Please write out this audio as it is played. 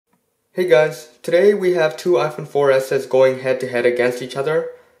Hey guys, today we have two iPhone 4Ss going head to head against each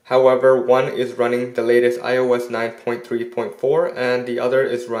other. However, one is running the latest iOS 9.3.4 and the other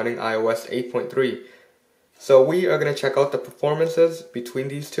is running iOS 8.3. So we are going to check out the performances between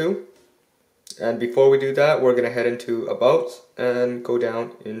these two. And before we do that, we're going to head into About and go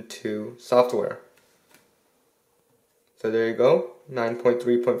down into Software. So there you go,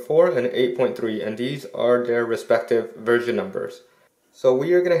 9.3.4 and 8.3, and these are their respective version numbers. So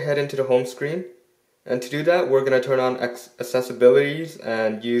we are going to head into the home screen, and to do that we're going to turn on accessibilities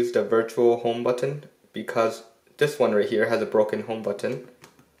and use the virtual home button, because this one right here has a broken home button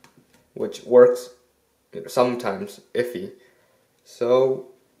which works sometimes iffy. So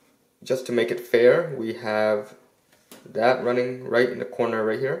just to make it fair, we have that running right in the corner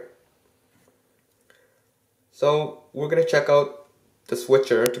right here. So we're going to check out the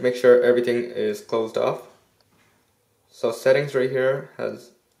switcher to make sure everything is closed off. So settings right here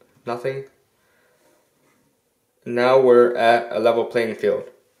has nothing. Now we're at a level playing field.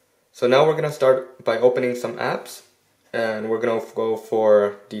 So now we're going to start by opening some apps, and we're going to go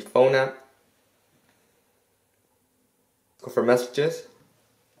for the phone app. Go for messages.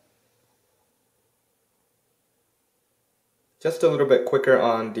 Just a little bit quicker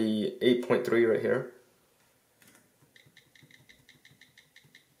on the 8.3 right here.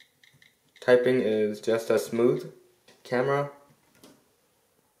 Typing is just as smooth. Camera.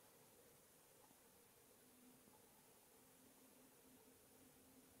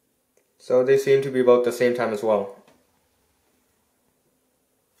 So they seem to be about the same time as well.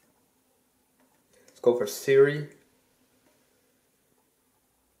 Let's go for Siri.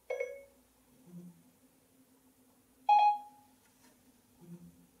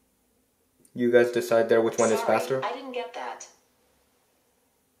 You guys decide there which one is faster. I didn't get that.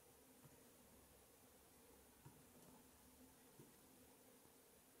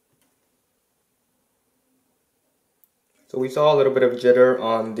 So we saw a little bit of jitter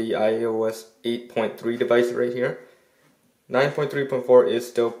on the iOS 8.3 device right here. 9.3.4 is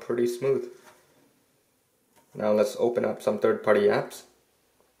still pretty smooth. Now let's open up some third-party apps.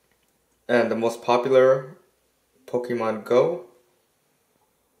 And the most popular, Pokemon Go.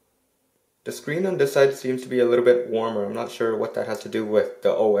 The screen on this side seems to be a little bit warmer. I'm not sure what that has to do with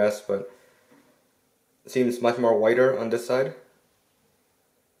the OS, but it seems much more whiter on this side.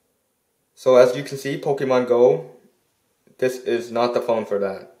 So as you can see, Pokemon Go, this is not the phone for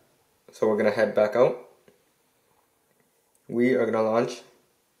that. So we're going to head back out. We are going to launch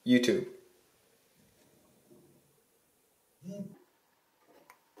YouTube.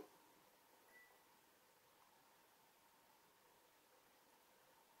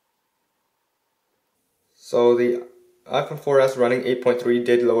 So the iPhone 4S running 8.3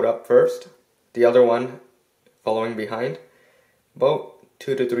 did load up first. The other one following behind. About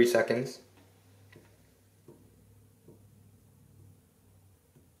 2 to 3 seconds.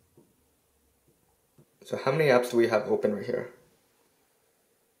 So how many apps do we have open right here?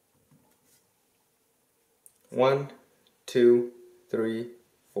 1, 2, 3,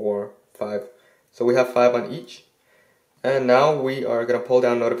 4, 5. So we have 5 on each. And now we are going to pull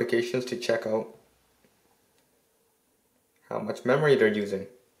down notifications to check out how much memory they're using.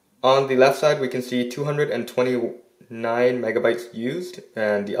 On the left side we can see 229 megabytes used,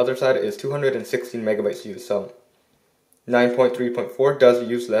 and the other side is 216 megabytes used. So 9.3.4 does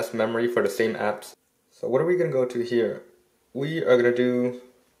use less memory for the same apps. So what are we going to go to here? We are going to do,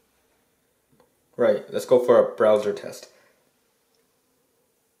 let's go for a browser test.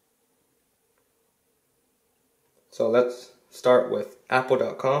 So let's start with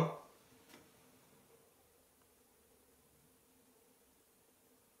apple.com.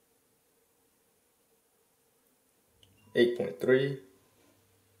 .3.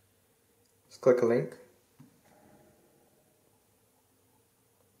 Let's click a link.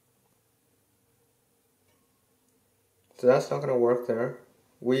 So that's not going to work there.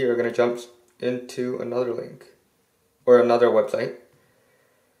 We are going to jump into another link, or another website.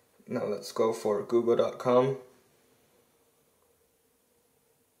 Now let's go for google.com.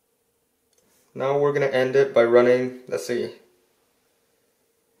 Now we're going to end it by running, let's see.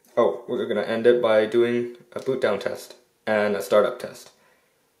 Oh, we're going to end it by doing a boot down test and a startup test.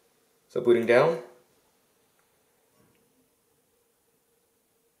 So booting down.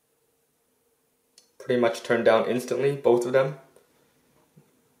 Pretty much turned down instantly, both of them.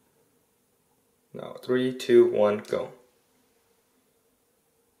 Now 3, 2, 1, go.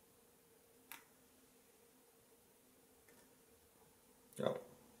 Oh.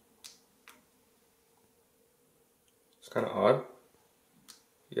 It's kind of odd.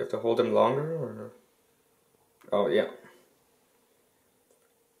 You have to hold them longer, or? Oh yeah.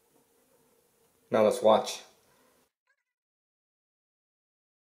 Now let's watch.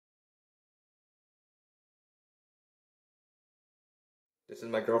 This is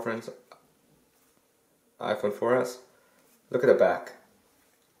my girlfriend's iPhone 4S. Look at the back.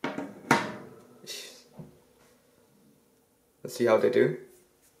 Let's see how they do.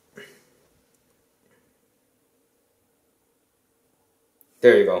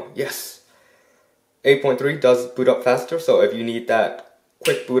 There you go. Yes. 8.3 does boot up faster, so if you need that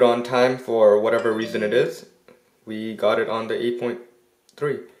quick boot on time for whatever reason it is, we got it on the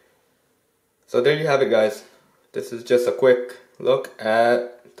 8.3. So there you have it, guys. This is just a quick look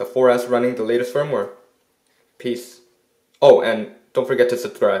at the 4S running the latest firmware. Peace. Oh, and don't forget to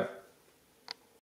subscribe.